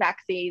and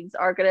vaccines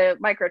are going to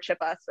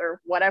microchip us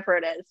or whatever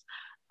it is.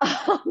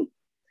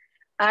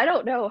 I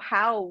don't know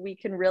how we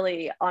can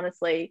really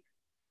honestly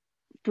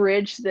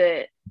bridge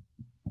the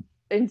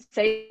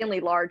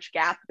insanely large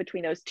gap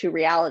between those two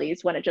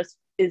realities when it just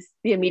is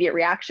the immediate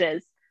reaction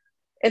is,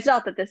 it's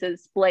not that this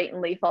is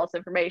blatantly false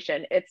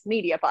information, it's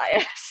media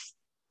bias.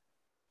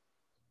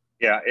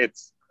 Yeah,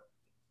 it's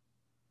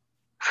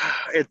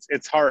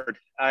hard.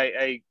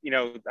 I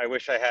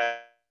wish I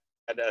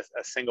had a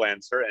single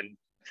answer, and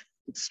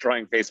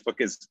destroying Facebook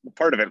is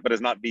part of it, but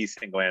is not the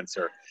single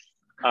answer.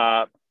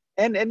 And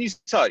you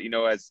saw it, you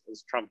know, as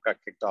Trump got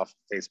kicked off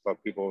Facebook,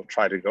 people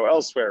try to go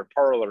elsewhere,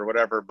 Parler or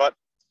whatever, but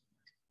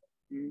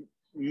there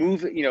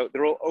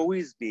will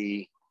always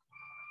be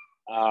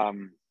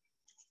lies.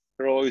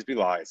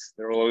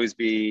 There will always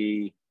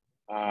be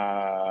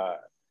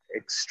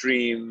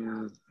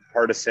extreme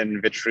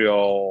partisan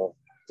vitriol,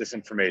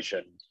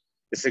 disinformation.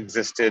 This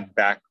existed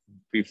back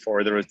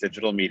before there was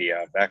digital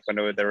media, back when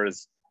there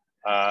was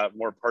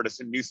more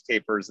partisan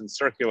newspapers and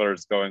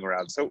circulars going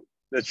around. So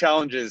the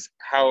challenge is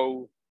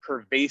how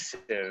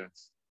pervasive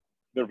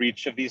the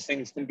reach of these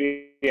things can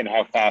be and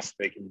how fast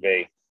they can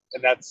be.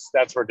 And that's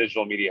where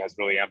digital media has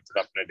really amped it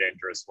up in a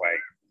dangerous way.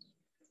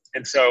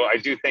 And so I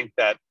do think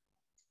that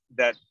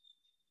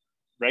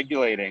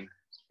regulating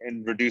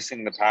and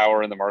reducing the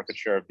power and the market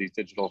share of these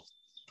digital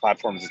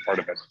platforms is part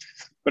of it.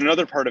 But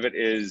another part of it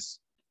is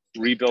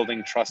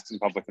rebuilding trust in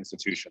public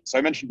institutions. So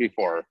I mentioned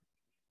before,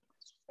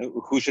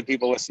 who should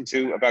people listen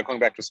to about going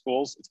back to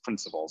schools? It's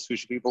principals. Who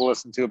should people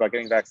listen to about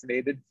getting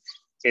vaccinated?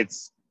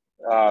 It's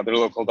their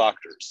local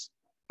doctors.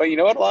 But you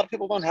know what? A lot of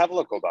people don't have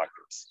local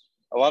doctors.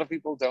 A lot of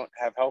people don't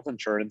have health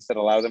insurance that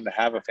allow them to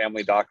have a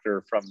family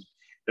doctor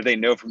that they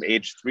know from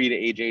age 3 to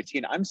age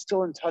 18. I'm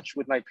still in touch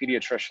with my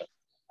pediatrician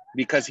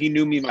because he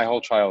knew me my whole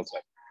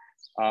childhood.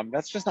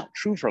 That's just not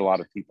true for a lot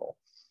of people.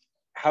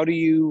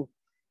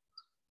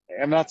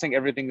 I'm not saying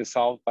everything is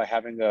solved by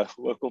having a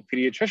local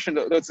pediatrician,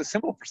 though it's a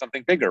symbol for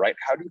something bigger, right?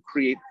 How do you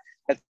create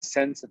that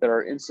sense that there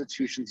are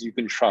institutions you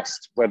can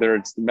trust, whether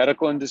it's the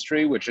medical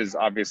industry, which is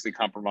obviously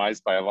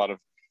compromised by a lot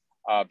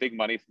of big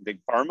money from big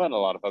pharma and a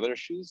lot of other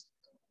issues.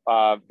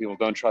 People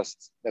don't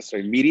trust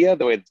necessarily media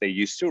the way that they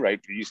used to, right?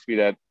 It used to be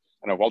that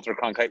Walter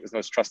Cronkite was the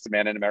most trusted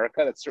man in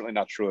America. That's certainly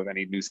not true of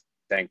any news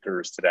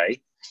anchors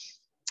today.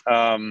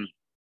 And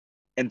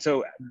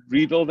so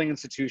rebuilding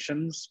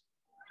institutions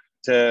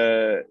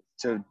to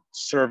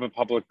serve a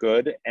public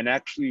good and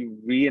actually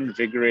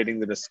reinvigorating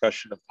the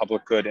discussion of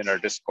public good in our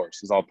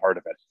discourse is all part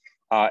of it.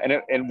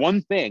 And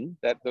one thing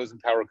that those in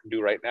power can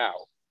do right now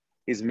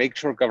is make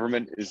sure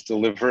government is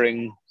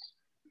delivering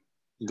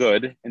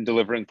good and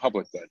delivering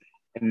public good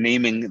and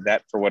naming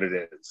that for what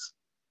it is.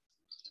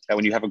 That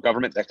when you have a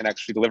government that can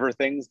actually deliver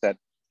things that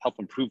help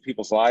improve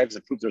people's lives,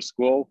 improve their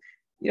school,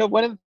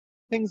 one of the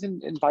things in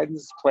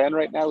Biden's plan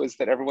right now is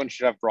that everyone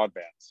should have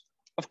broadband.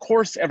 Of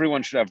course,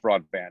 everyone should have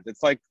broadband.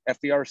 It's like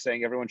FDR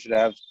saying everyone should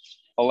have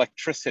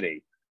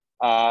electricity,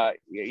 or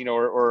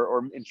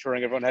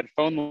ensuring everyone had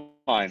phone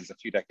lines a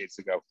few decades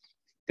ago.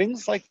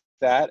 Things like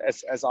that,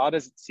 as odd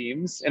as it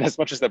seems, and as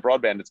much as the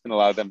broadband, it's going to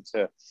allow them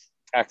to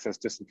access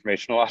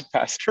disinformation a lot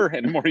faster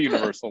in a more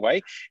universal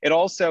way. It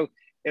also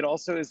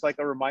is like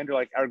a reminder,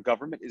 like our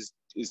government is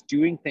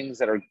doing things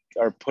that are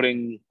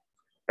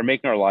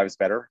making our lives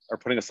better, are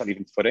putting us on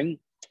even footing,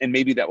 and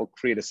maybe that will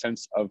create a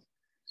sense of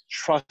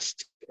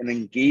trust and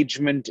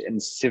engagement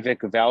and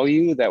civic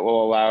value that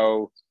will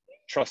allow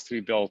trust to be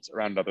built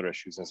around other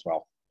issues as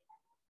well.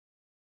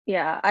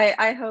 Yeah,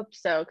 I hope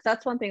so, because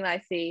that's one thing that I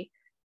see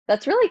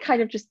that's really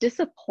kind of just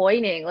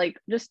disappointing, like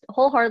just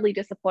wholeheartedly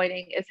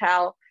disappointing, is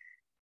how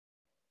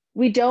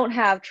we don't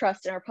have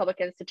trust in our public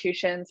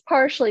institutions,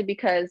 partially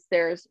because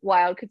there's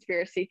wild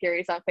conspiracy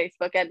theories on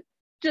Facebook. And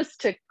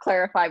just to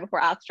clarify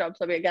before Ask jumps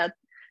on me again,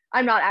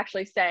 I'm not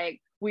actually saying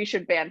we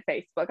should ban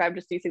Facebook. I'm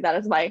just using that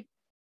as my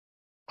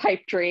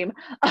pipe dream.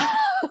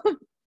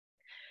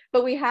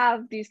 But we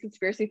have these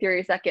conspiracy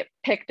theories that get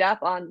picked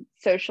up on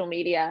social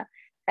media.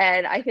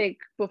 And I think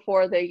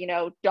before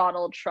the,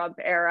 Donald Trump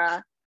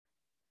era,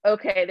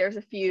 okay, there's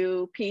a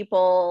few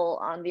people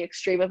on the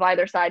extreme of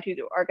either side who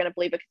are going to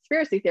believe a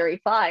conspiracy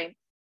theory, fine.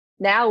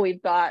 Now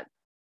we've got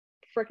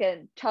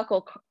freaking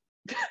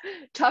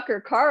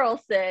Tucker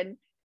Carlson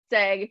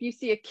saying, if you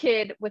see a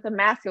kid with a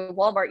mask at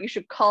Walmart, you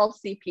should call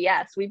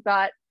CPS. We've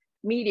got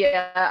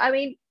media,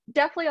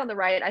 definitely on the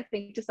right, I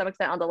think to some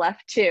extent on the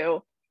left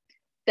too,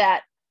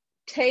 that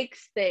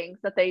takes things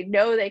that they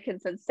know they can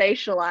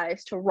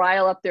sensationalize to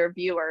rile up their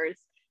viewers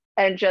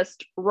and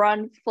just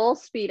run full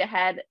speed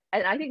ahead.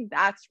 And I think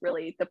that's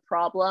really the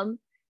problem.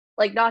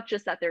 Like, not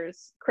just that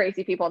there's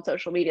crazy people on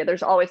social media,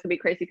 there's always gonna be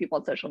crazy people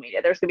on social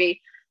media. There's gonna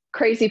be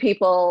crazy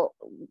people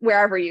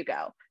wherever you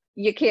go.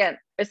 You can't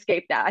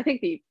escape that. I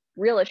think the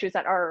real issue is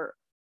that our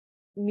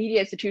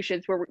media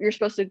institutions, where you're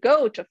supposed to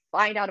go to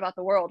find out about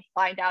the world,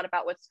 find out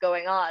about what's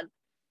going on,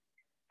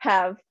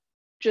 have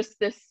just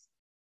this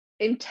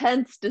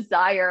intense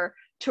desire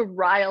to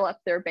rile up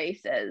their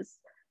bases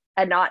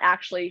and not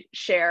actually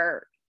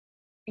share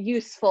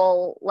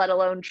useful, let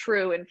alone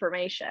true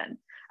information.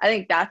 I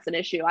think that's an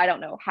issue. I don't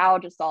know how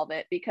to solve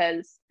it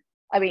because,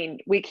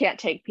 we can't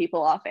take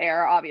people off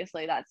air.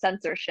 Obviously, that's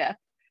censorship,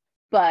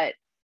 but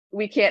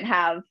we can't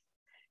have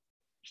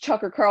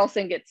Tucker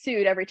Carlson get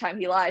sued every time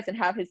he lies and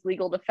have his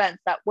legal defense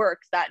that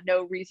works, that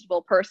no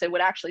reasonable person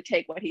would actually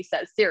take what he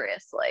says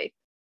seriously,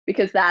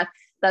 because that's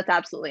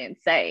absolutely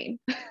insane.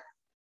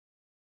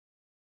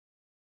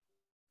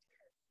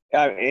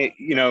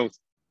 It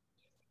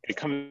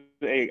comes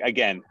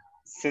again,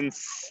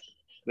 since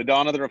the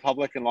dawn of the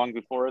Republic and long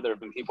before, there have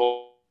been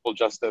people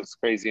just as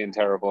crazy and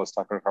terrible as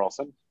Tucker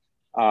Carlson.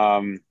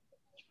 And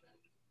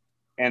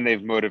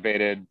they've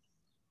motivated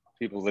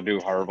people to do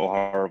horrible,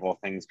 horrible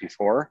things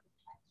before.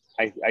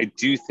 I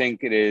do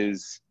think it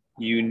is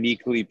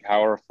uniquely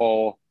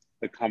powerful,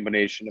 the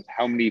combination of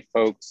how many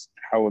folks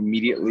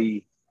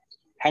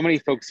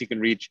he can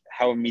reach,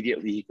 how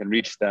immediately he can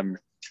reach them,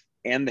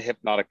 and the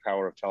hypnotic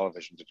power of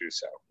television to do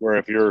so. Where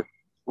if you're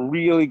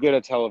really good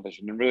at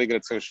television and really good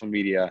at social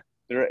media,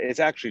 it's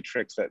actually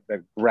tricks that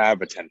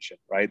grab attention,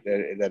 right?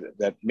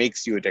 That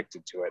makes you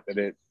addicted to it.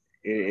 That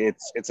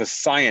it's a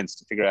science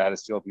to figure out how to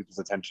steal people's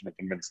attention and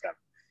convince them.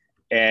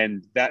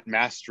 And that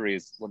mastery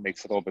is what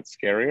makes it a little bit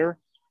scarier.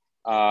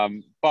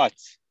 But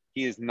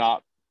he is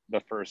not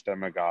the first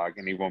demagogue,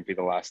 and he won't be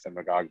the last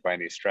demagogue by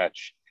any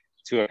stretch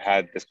to have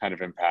had this kind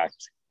of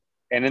impact.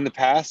 And in the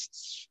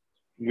past,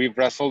 we've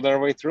wrestled our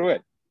way through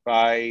it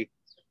by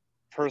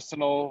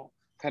personal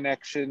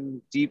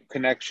connection, deep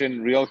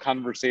connection, real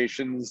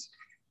conversations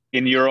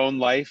in your own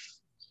life,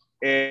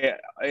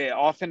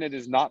 often it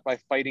is not by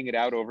fighting it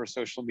out over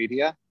social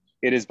media.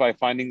 It is by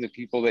finding the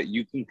people that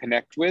you can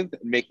connect with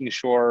and making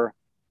sure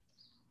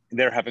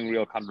they're having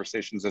real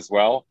conversations as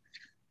well,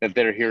 that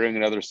they're hearing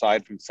another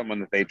side from someone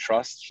that they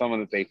trust,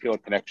 someone that they feel a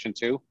connection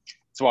to.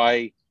 That's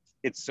why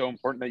it's so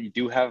important that you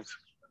do have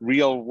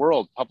real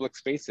world public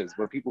spaces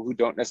where people who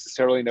don't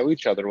necessarily know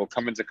each other will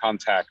come into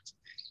contact.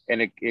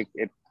 And it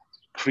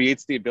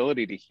creates the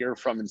ability to hear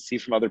from and see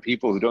from other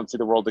people who don't see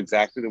the world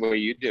exactly the way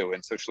you do.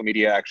 And social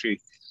media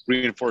actually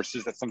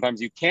reinforces that sometimes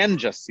you can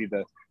just see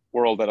the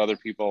world that other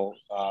people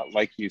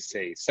like you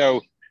see.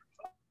 So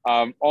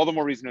all the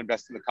more reason to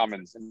invest in the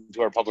commons,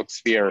 into our public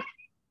sphere,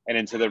 and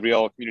into the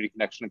real community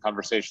connection and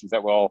conversations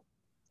that will,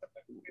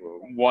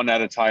 one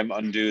at a time,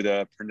 undo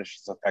the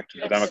pernicious effect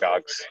of the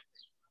demagogues.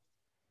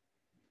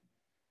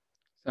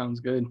 Sounds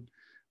good.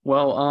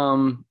 Well,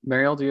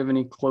 Marielle, do you have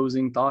any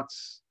closing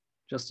thoughts?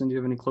 Justin, do you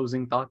have any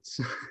closing thoughts?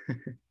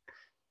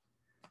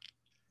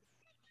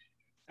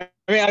 I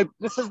mean,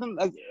 this has been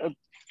a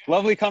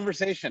lovely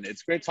conversation.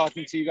 It's great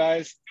talking to you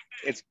guys.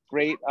 It's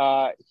great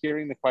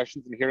hearing the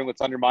questions and hearing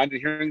what's on your mind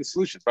and hearing the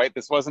solutions, right?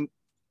 This wasn't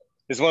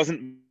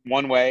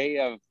one way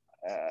of,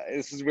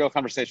 this is a real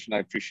conversation. I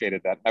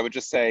appreciated that. I would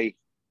just say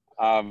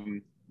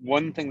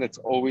one thing that's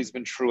always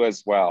been true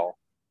as well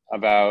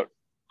about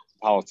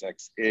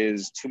politics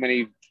is too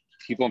many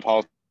people in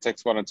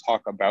politics want to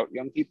talk about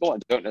young people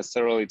and don't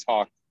necessarily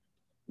talk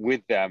with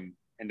them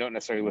and don't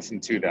necessarily listen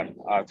to them.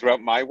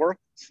 Throughout my work,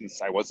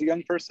 since I was a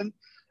young person,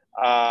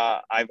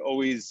 I've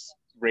always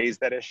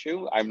raised that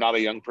issue. I'm not a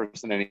young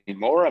person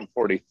anymore. I'm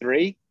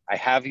 43. I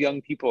have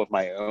young people of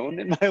my own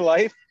in my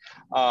life,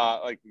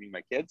 like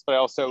my kids, but I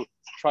also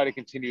try to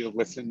continue to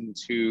listen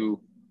to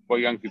what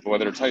young people,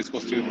 whether it's high school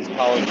students,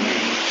 college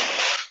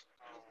students,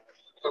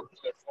 folks in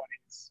their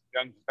 20s,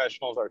 young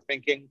professionals are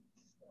thinking,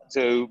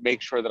 to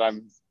make sure that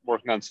I'm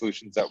working on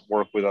solutions that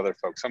work with other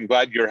folks. I'm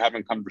glad you're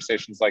having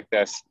conversations like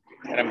this,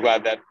 and I'm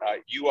glad that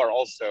you are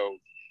also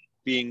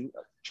being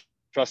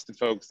trusted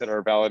folks that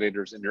are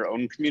validators in your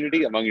own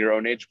community, among your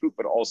own age group,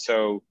 but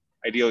also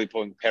ideally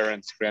pulling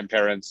parents,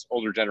 grandparents,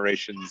 older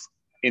generations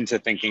into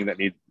thinking that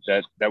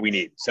we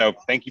need. So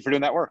thank you for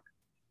doing that work.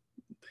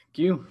 Thank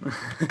you.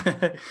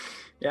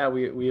 Yeah,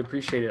 we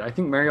appreciate it. I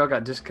think Marielle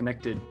got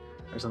disconnected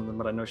or something,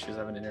 but I know she was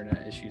having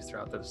internet issues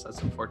throughout this.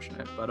 That's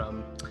unfortunate. But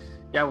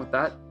yeah, with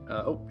that,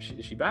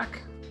 is she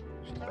back?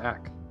 She's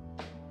back.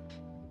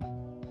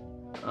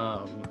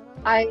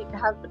 I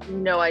have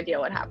no idea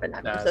what happened.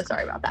 I'm so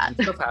sorry about that.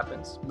 Stuff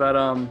happens. But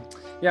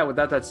yeah, with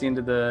that, that's the end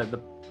of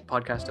the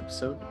podcast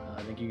episode.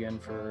 Thank you again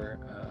for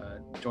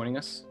joining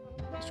us,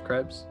 Mr.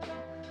 Krebs.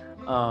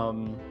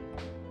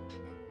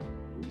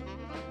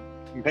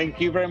 Thank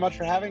you very much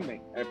for having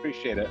me. I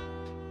appreciate it.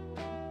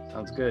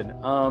 Sounds good.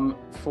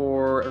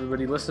 For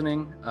everybody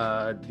listening,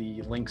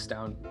 the links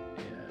down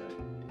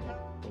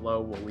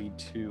below will lead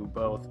to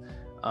both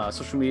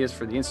social medias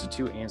for the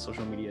Institute and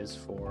social medias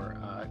for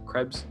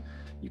Krebs.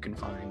 You can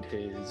find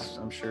his,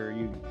 I'm sure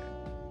you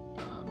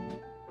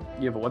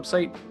have a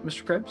website,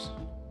 Mr. Krebs?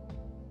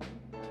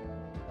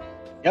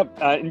 Yep,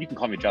 and you can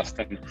call me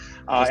Justin.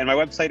 And my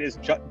website is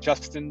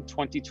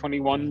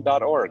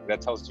justin2021.org.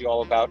 That tells you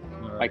all about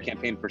my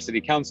campaign for city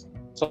council,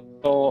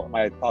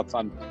 my thoughts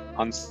on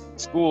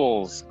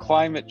schools,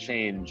 climate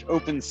change,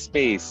 open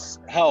space,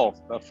 health,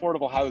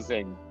 affordable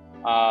housing,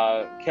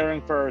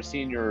 caring for our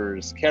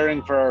seniors,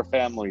 caring for our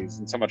families,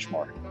 and so much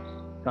more.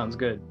 Sounds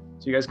good.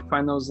 So you guys can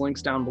find those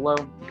links down below.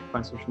 You can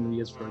find social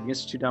medias for the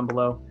Institute down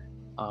below.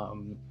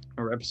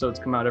 Our episodes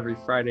come out every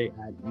Friday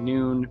at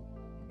noon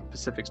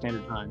Pacific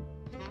Standard Time.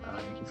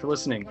 Thank you for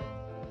listening.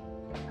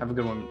 Have a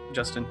good one,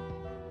 Justin.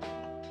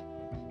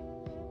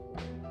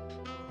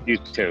 You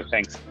too.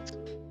 Thanks.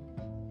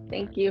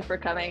 Thank you for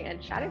coming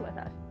and chatting with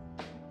us.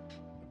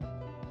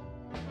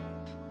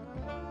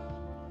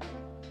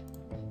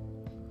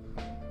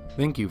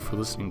 Thank you for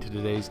listening to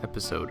today's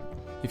episode.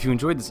 If you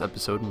enjoyed this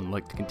episode and would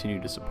like to continue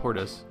to support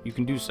us, you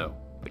can do so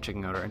by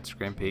checking out our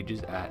Instagram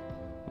pages at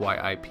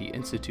YIP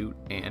Institute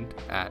and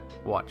at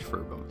Watch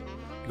Verbum.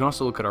 You can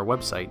also look at our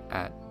website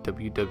at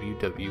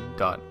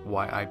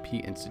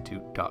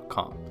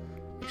www.yipinstitute.com.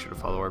 Make sure to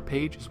follow our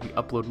page as we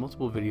upload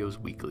multiple videos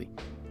weekly.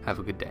 Have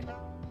a good day.